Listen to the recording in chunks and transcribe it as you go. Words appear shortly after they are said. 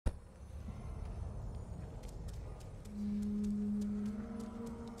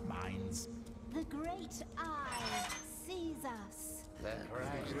great eye sees us. The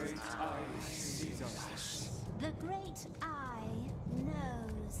great eye sees us. The great eye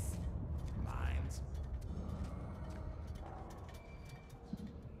knows. Minds.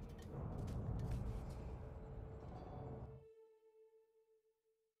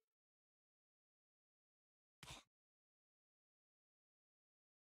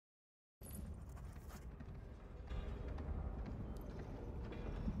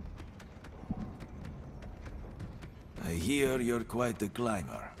 I hear you're quite the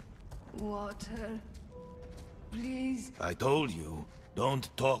climber. Water. Please. I told you,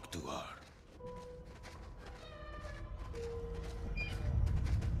 don't talk to her.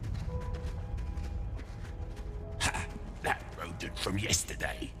 Ha! That rodent from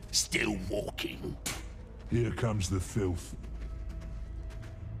yesterday, still walking. Here comes the filth.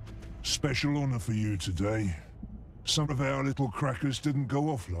 Special honor for you today. Some of our little crackers didn't go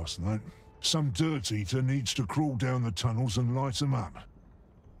off last night. Some dirt eater needs to crawl down the tunnels and light them up.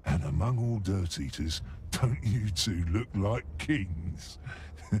 And among all dirt eaters, don't you two look like kings?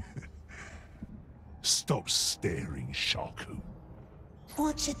 Stop staring, Shaku.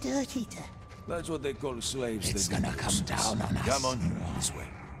 What's a dirt eater? That's what they call slaves. It's that do gonna come nuisance. down on us. Come on, this way.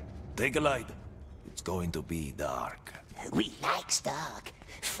 Take a light. It's going to be dark. We likes dark.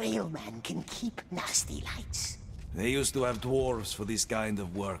 Frail man can keep nasty lights. They used to have dwarves for this kind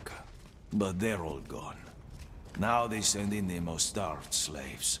of work, but they're all gone. Now they send in the most starved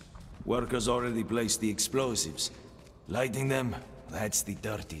slaves. Workers already placed the explosives. Lighting them, that's the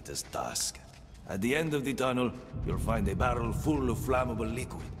dirt eater's task. At the end of the tunnel, you'll find a barrel full of flammable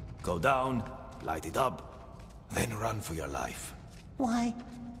liquid. Go down, light it up, then run for your life. Why?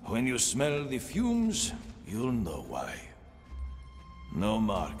 When you smell the fumes, you'll know why. No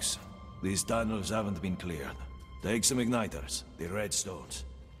marks. These tunnels haven't been cleared. Take some igniters, the redstones.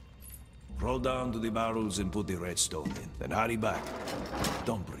 Roll down to the barrels and put the redstone in. Then hurry back.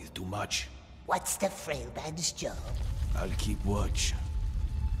 Don't breathe too much. What's the frail man's job? I'll keep watch.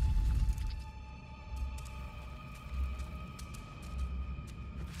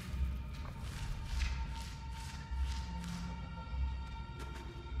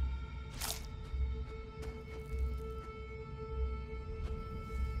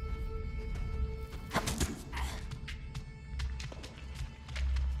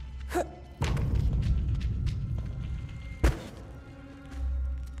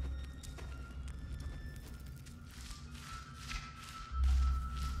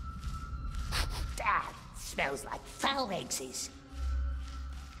 That smells like foul eggs.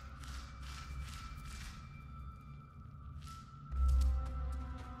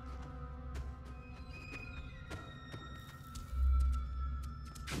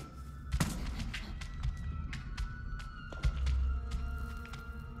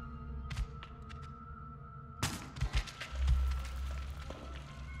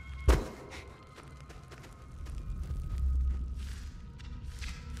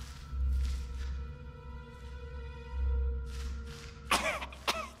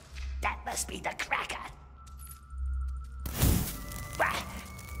 That must be the cracker. Bah!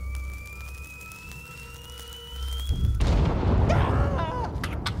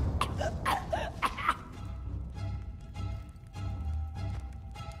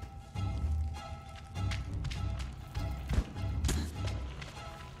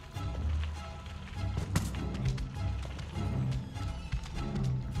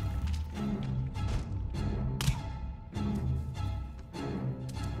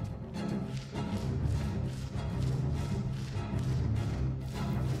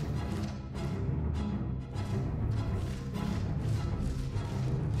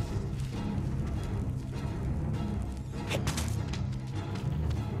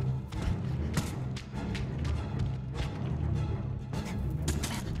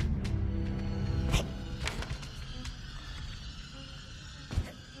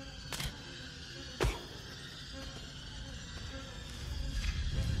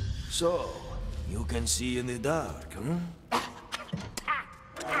 So, you can see in the dark, huh?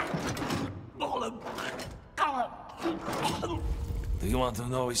 Gollum! Gollum! Do you want to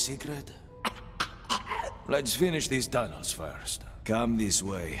know a secret? Let's finish these tunnels first. Come this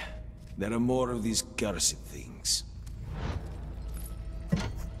way. There are more of these cursed things.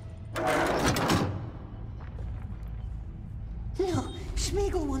 No,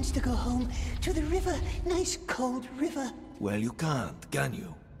 Smeagol wants to go home to the river. Nice cold river. Well, you can't, can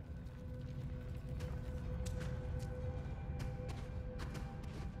you?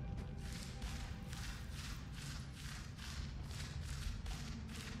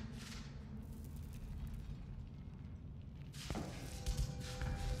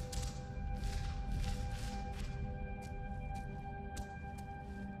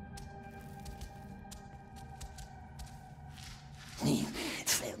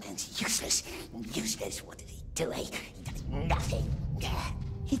 Useless. Useless. What did he do, eh? He does nothing.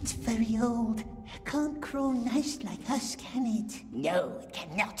 It's very old. Can't grow nice like us, can it? No, it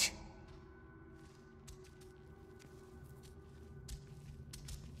cannot.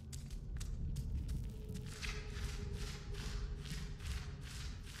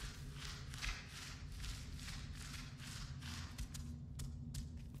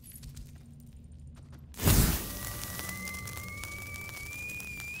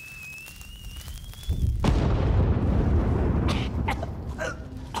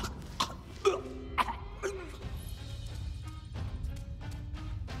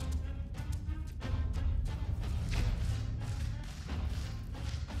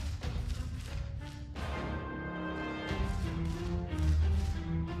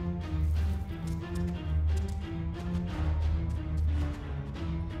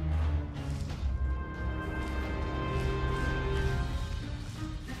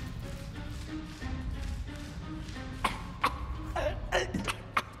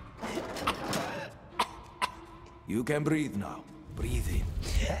 You can breathe now. Breathe in.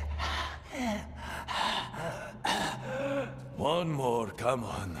 One more, come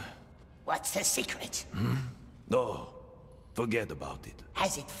on. What's the secret? No, forget about it.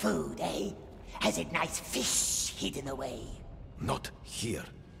 Has it food, eh? Has it nice fish hidden away? Not here.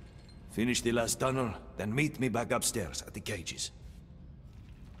 Finish the last tunnel, then meet me back upstairs at the cages.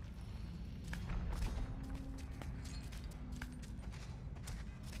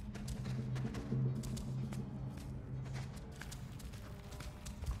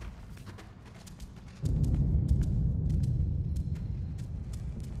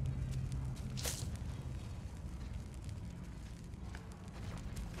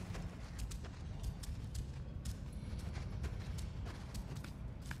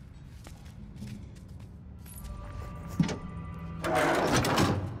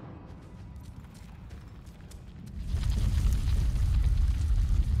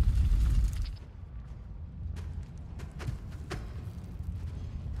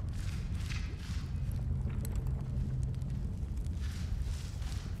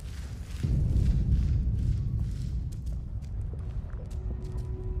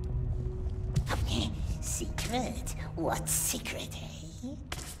 Secret? What secret, eh?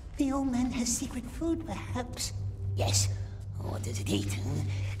 The old man has secret food, perhaps. Yes. What does it eat?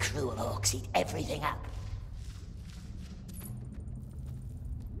 Cruel orcs eat everything up.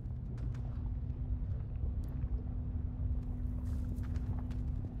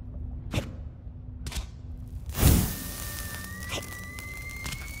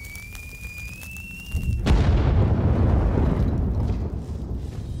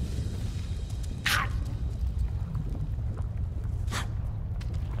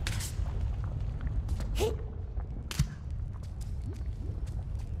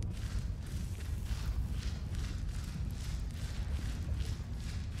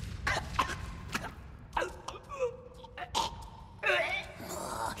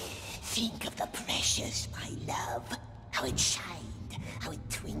 Think of the precious, my love. How it shined, how it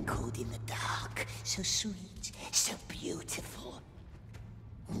twinkled in the dark. So sweet, so beautiful.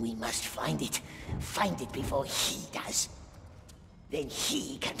 We must find it. Find it before he does. Then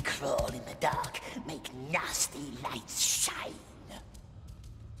he can crawl in the dark, make nasty lights shine.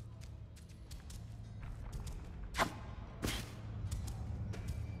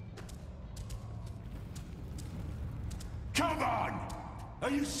 Come on! Are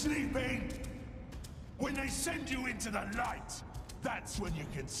you sleeping? When they send you into the light, that's when you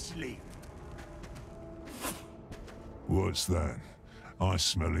can sleep. What's that? I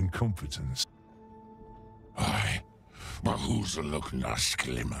smell incompetence. Aye, but who's a look na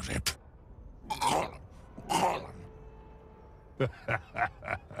sklimmerip? Gollum.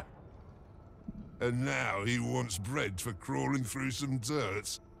 And now he wants bread for crawling through some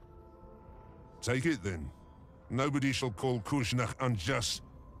dirt. Take it then. Nobody shall call Kushnach unjust.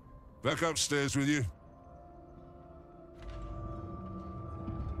 Back upstairs with you.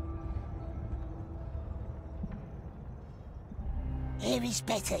 There is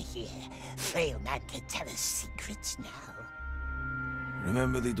better here. Frail man can tell us secrets now.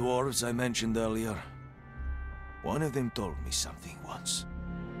 Remember the dwarves I mentioned earlier? One of them told me something once.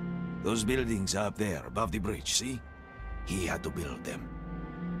 Those buildings up there above the bridge, see? He had to build them.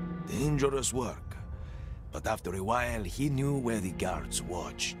 Dangerous work. But after a while, he knew where the guards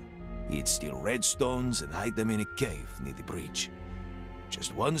watched. He'd steal redstones and hide them in a cave near the bridge.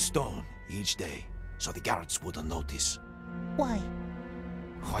 Just one stone each day, so the guards wouldn't notice. Why?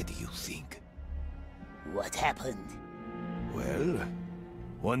 Why do you think? What happened? Well,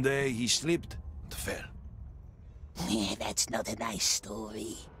 one day he slipped and fell. That's not a nice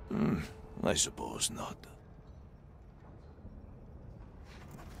story. I suppose not.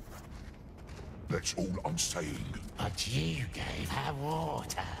 That's all I'm saying. But you gave her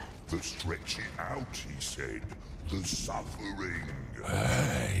water. The stretch it out, he said. The suffering.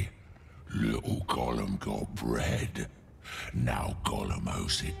 Hey, little Gollum got bread. Now Gollum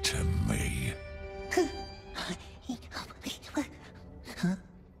owes it to me.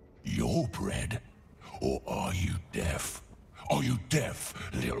 Your bread? Or are you deaf? Are you deaf,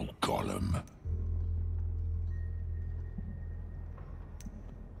 little Gollum?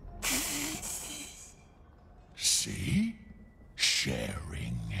 See?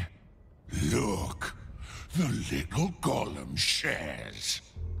 Sharing. Look, the little Gollum shares.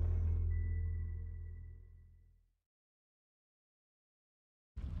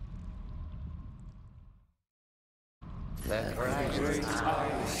 The great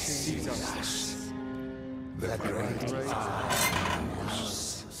eye sees us. The great eye knows.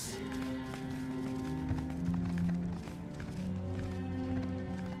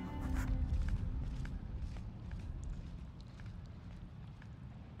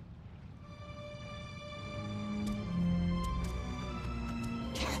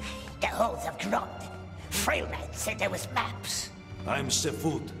 The holes have dropped. Frailman said there was maps. I'm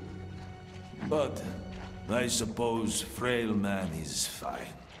Sefut. But I suppose Frail Man is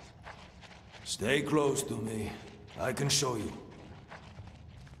fine. Stay close to me. I can show you.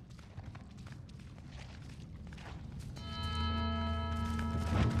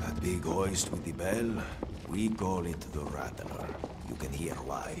 That big hoist with the bell, we call it the Rattler. You can hear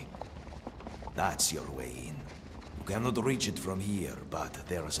why. That's your way in. You cannot reach it from here, but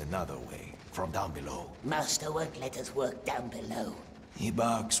there's another way, from down below. Master won't let us work down below. He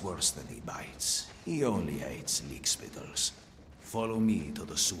barks worse than he bites. He only hates leek spittles. Follow me to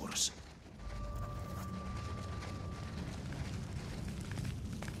the sewers.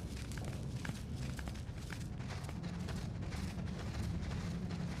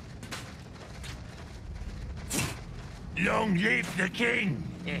 Long live the king!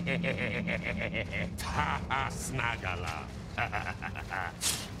 Taha Snagala.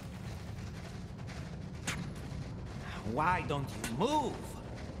 Why don't you move?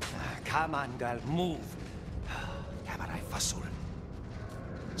 Come on, girl, move. Cabaret Fasul.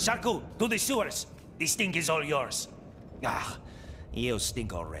 Sharku, to the sewers. This thing is all yours. Ah, you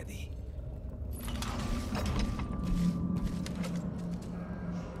stink already.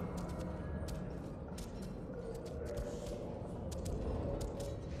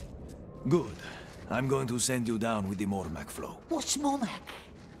 Good. I'm going to send you down with the Mormac flow. What's Mormac?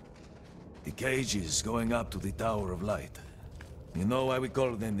 The cages going up to the Tower of Light. You know why we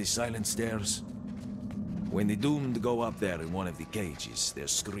call them the Silent Stairs? When the doomed go up there in one of the cages, their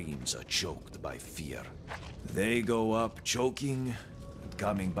screams are choked by fear. They go up choking, and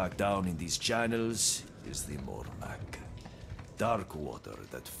coming back down in these channels is the Mormac. Dark water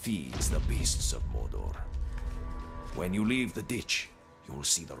that feeds the beasts of Mordor. When you leave the ditch, you will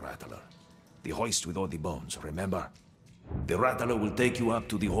see the Rattler. The hoist with all the bones, remember? The Rattler will take you up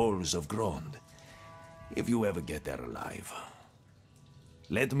to the halls of Grond. If you ever get there alive.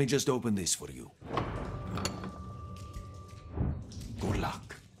 Let me just open this for you. Good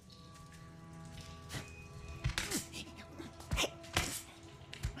luck.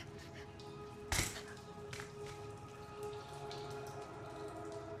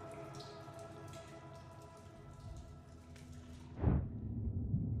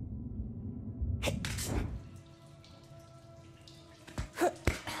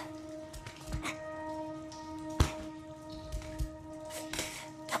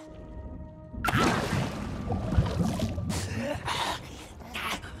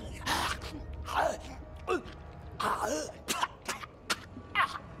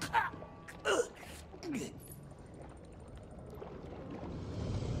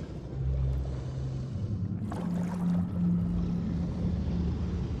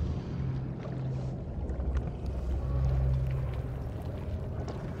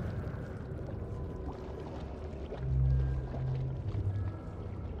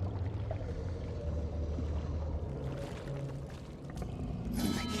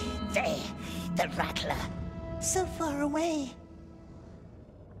 There, the Rattler. So far away.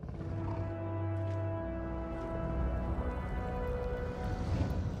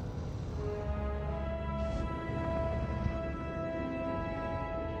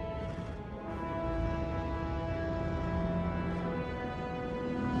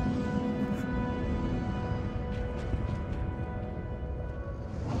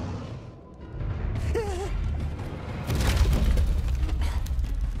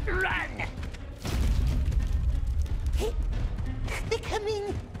 Run! They're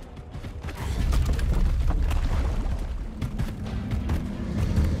coming!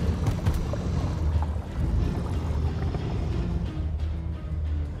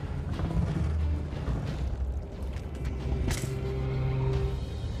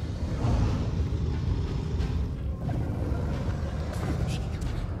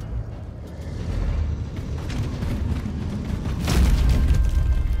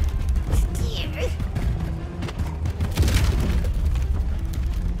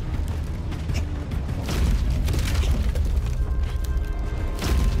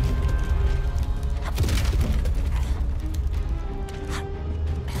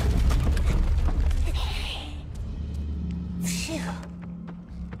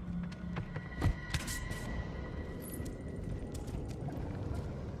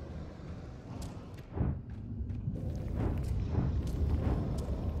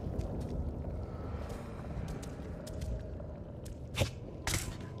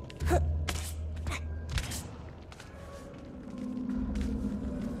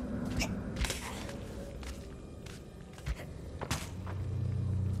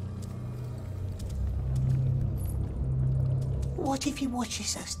 he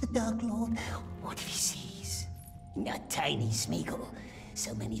watches us, the Dark Lord? What if he sees? Not tiny Smeagol.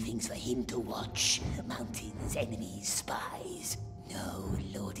 So many things for him to watch. Mountains, enemies, spies. No,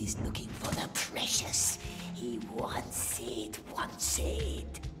 Lord is looking for the precious. He wants it, wants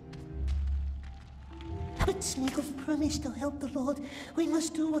it. But Smeagol promised to help the Lord. We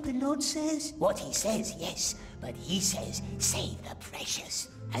must do what the Lord says. What he says, yes. But he says, save the precious.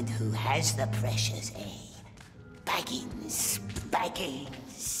 And who has the precious, eh? Baggins.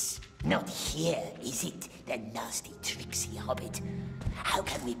 Baggins. Not here, is it? The nasty, tricksy hobbit. How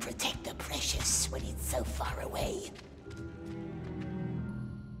can we protect the precious when it's so far away?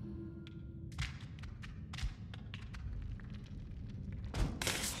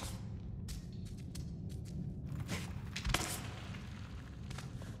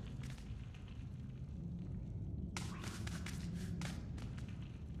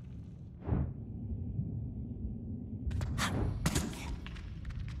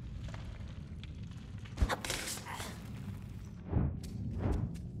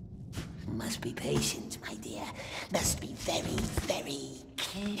 Must be patient, my dear. Must be very, very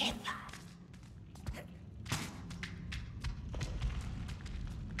clever.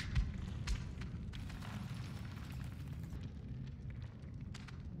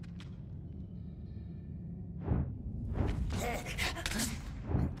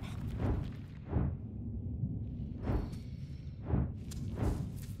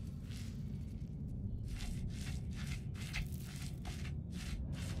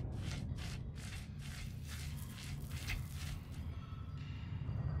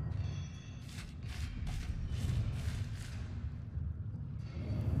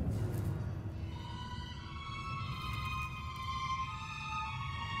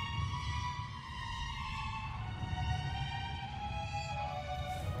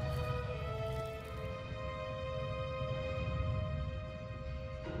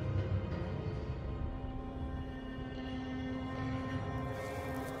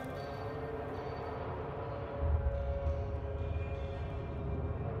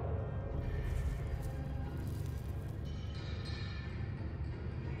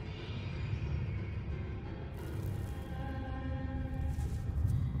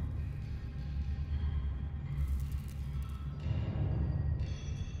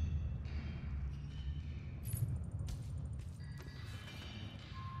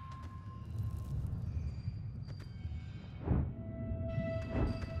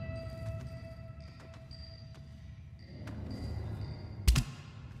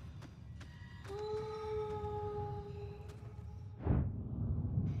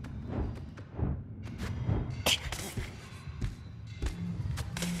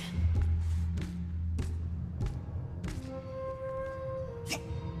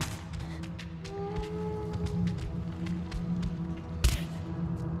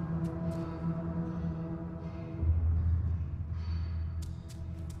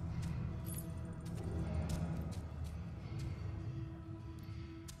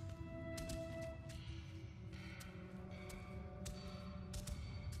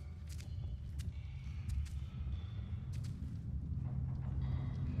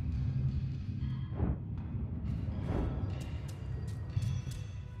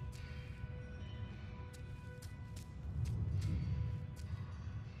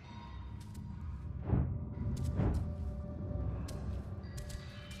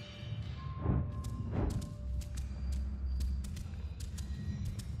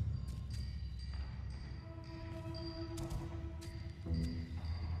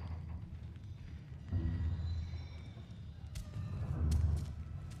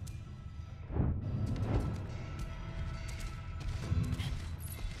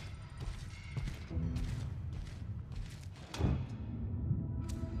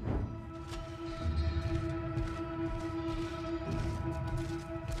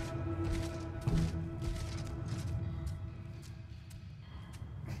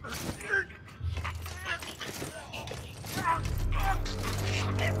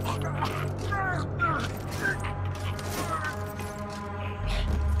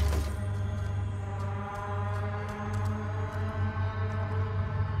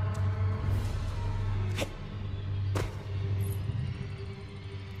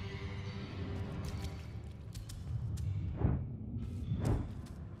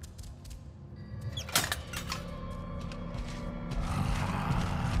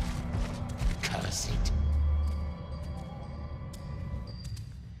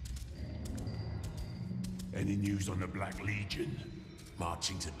 Any news on the Black Legion?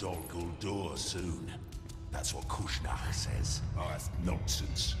 Marching to Dol Guldur soon. That's what Kushnach says. Oh, that's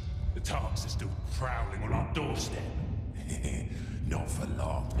nonsense. The Tarks are still prowling on our doorstep. Not for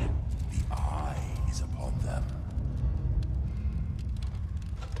long. The eye is upon them.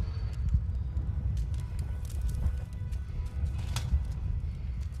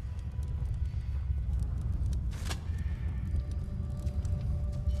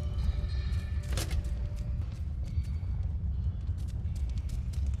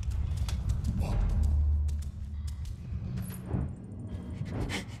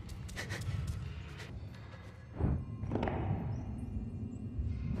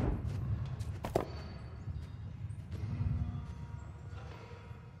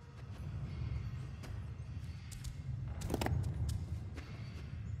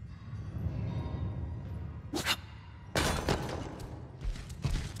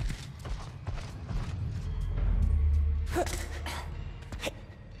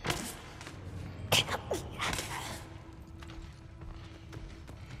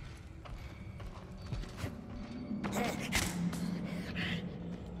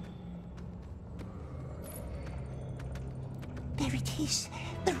 There it is,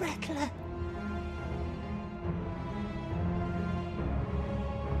 the rattler.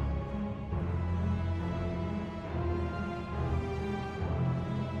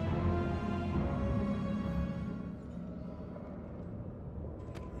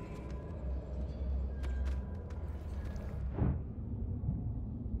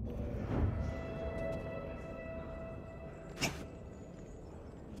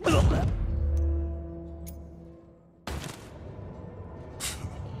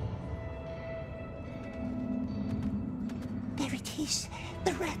 There it is,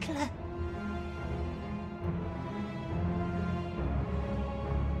 the rattler.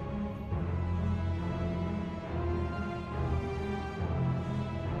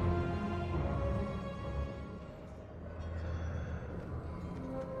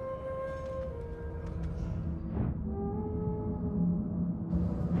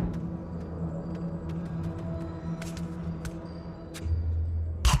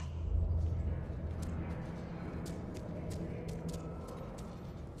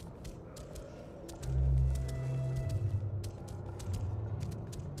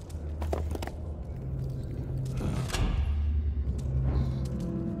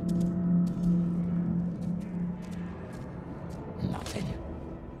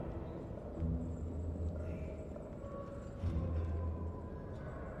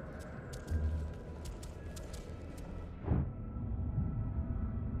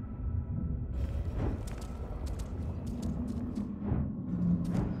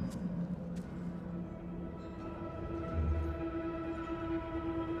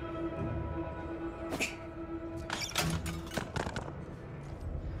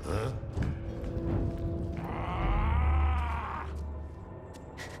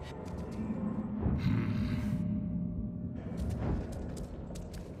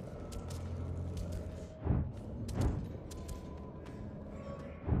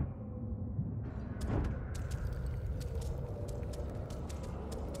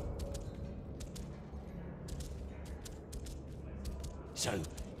 So,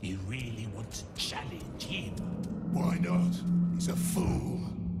 you really want to challenge him? Why not? He's a fool.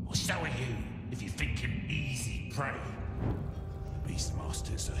 Well, so are you, if you think him easy prey. The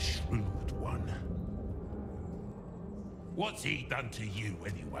Beastmaster's a shrewd one. What's he done to you,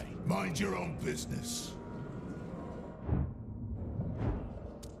 anyway? Mind your own business.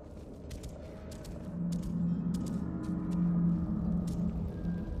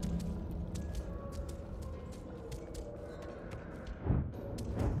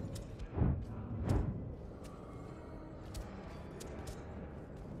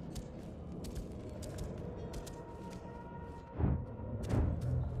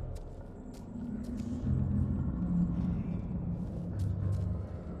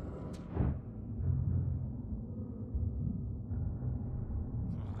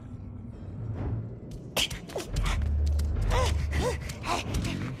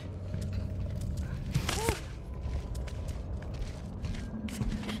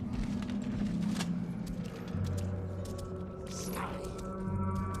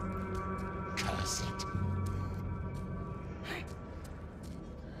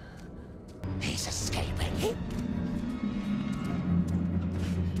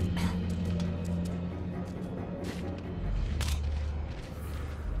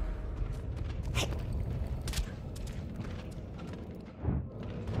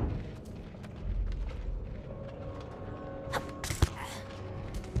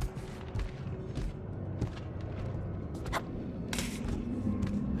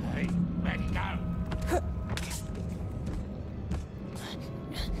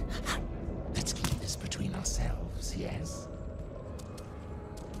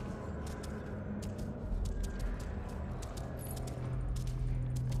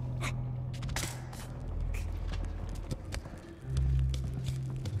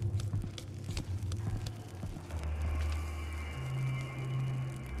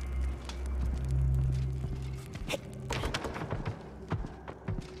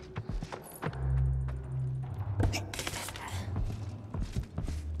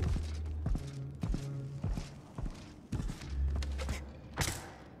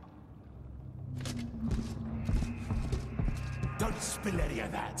 Don't spill any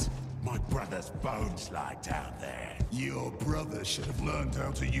of that. My brother's bones lie down there. Your brother should have learned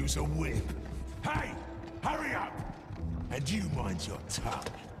how to use a whip. Hey! Hurry up! And you mind your tongue.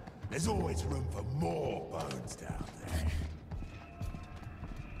 There's always room for more bones down there.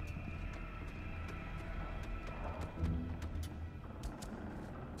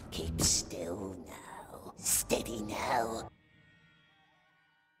 Keep still now. Steady now.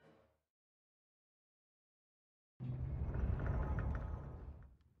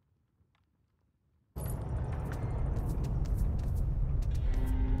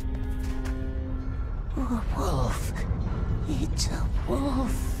 Wolf. It's a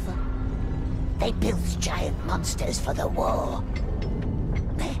wolf. They built giant monsters for the war.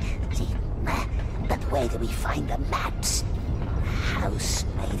 But where do we find the maps? A house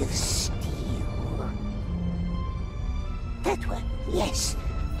made of steel. That one, yes.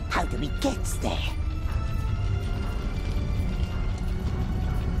 How do we get there?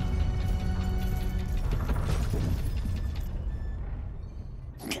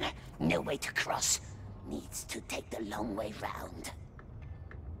 No way to cross. Needs to take the long way round.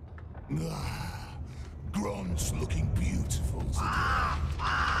 Grond's looking beautiful today.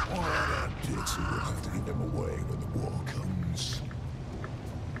 What a pity we'll have to give them away when the war comes.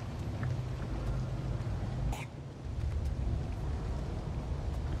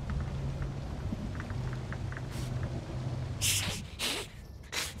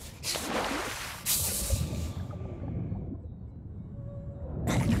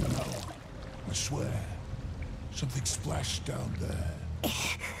 I swear, something splashed down there.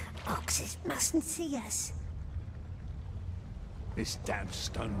 Foxes mustn't see us. This damn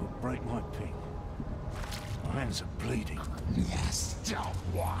stone will break my pin. My hands are bleeding. Yes, stop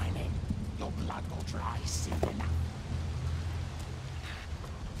whining. Your blood will dry soon enough.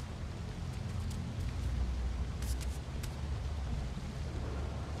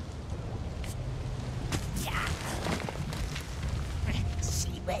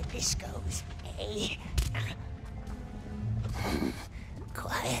 See where this goes, eh?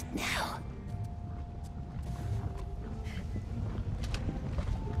 Quiet now.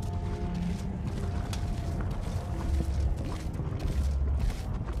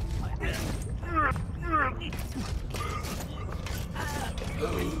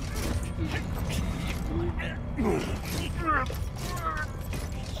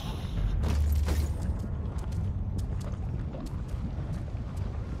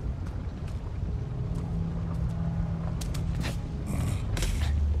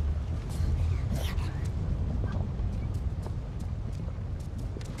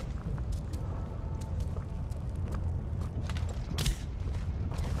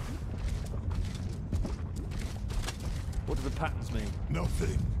 What do the patterns mean?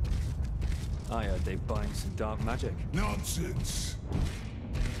 Nothing. I heard they bind some dark magic. Nonsense.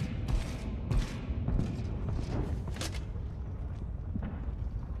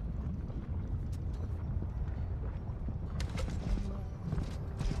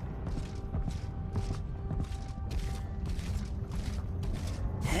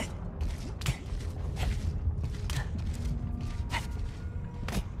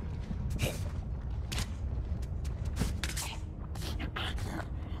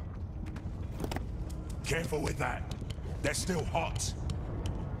 Careful with that. They're still hot.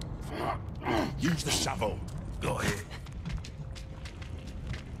 Use the shovel. Got it.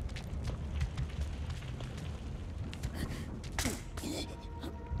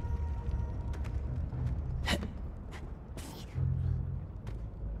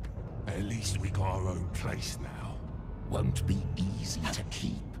 At least we got our own place now. Won't be easy to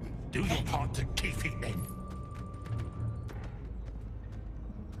keep. Do your part to keep it then.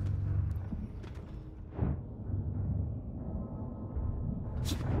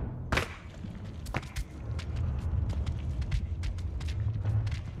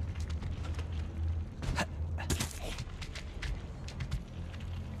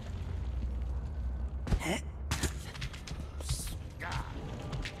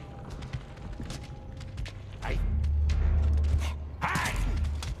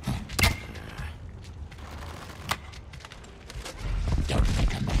 Don't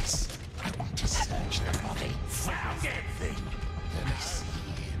make a mess. I want to search the body. Found everything. Let me see.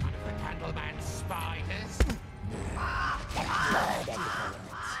 One of the Candleman's spiders. Blood and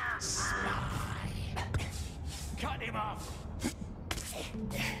bullets. Spy. Cut him off.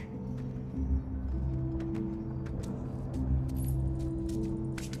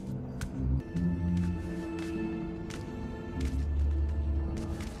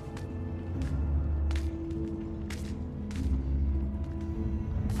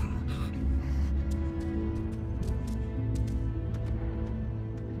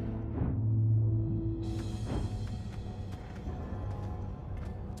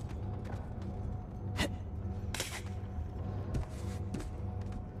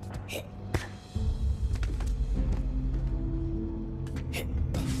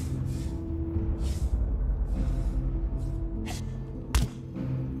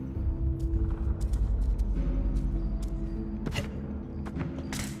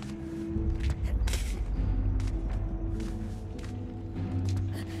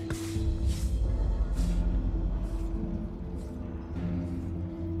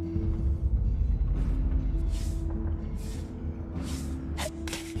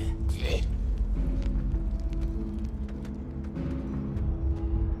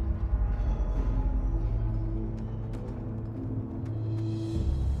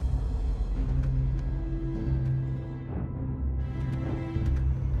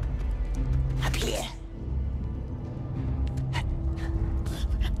 Up here.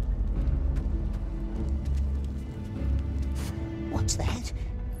 What's that?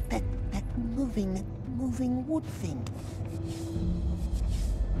 That moving wood thing.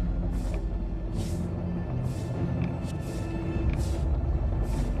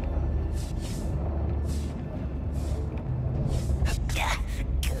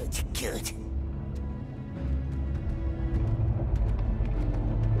 Good.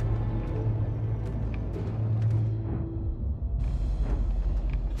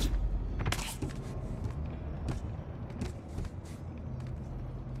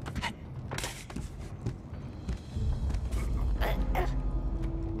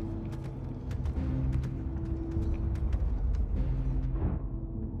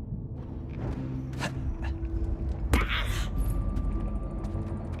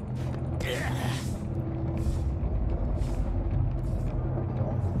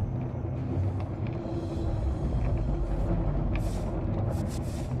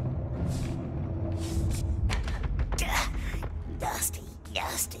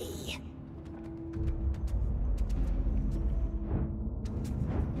 Nasty.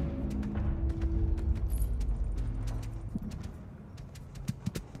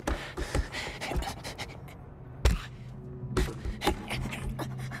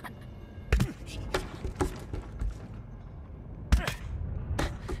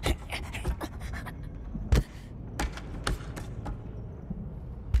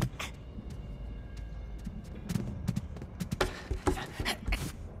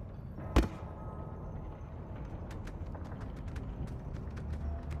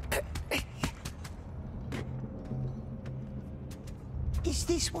 Is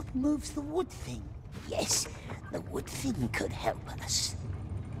this what moves the wood thing? Yes, the wood thing could help us.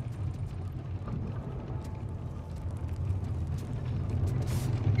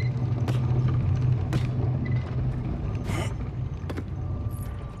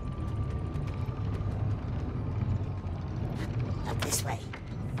 Up this way.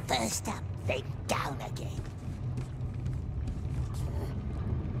 First up, then down again.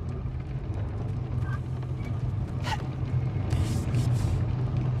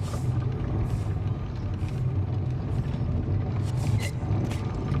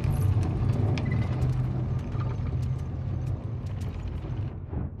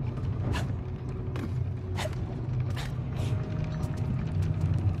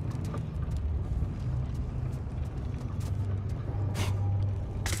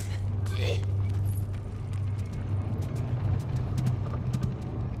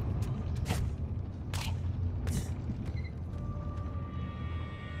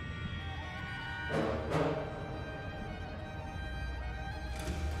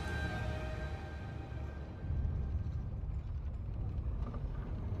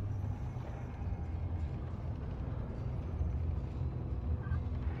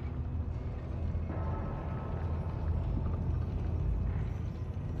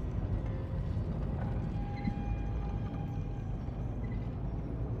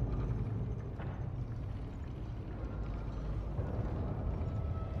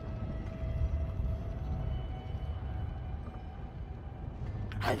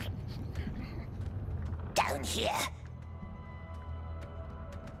 Down here.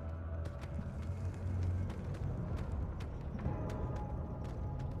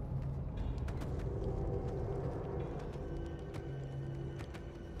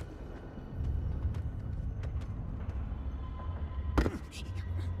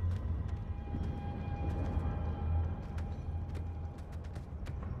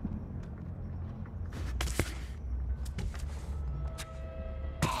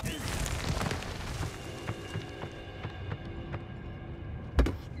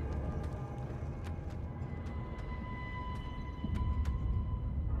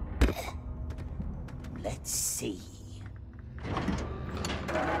 Let's see.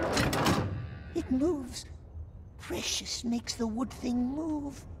 It moves. Precious makes the wood thing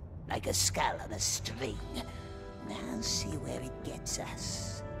move. Like a skull on a string. Now see where it gets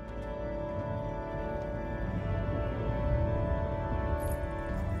us.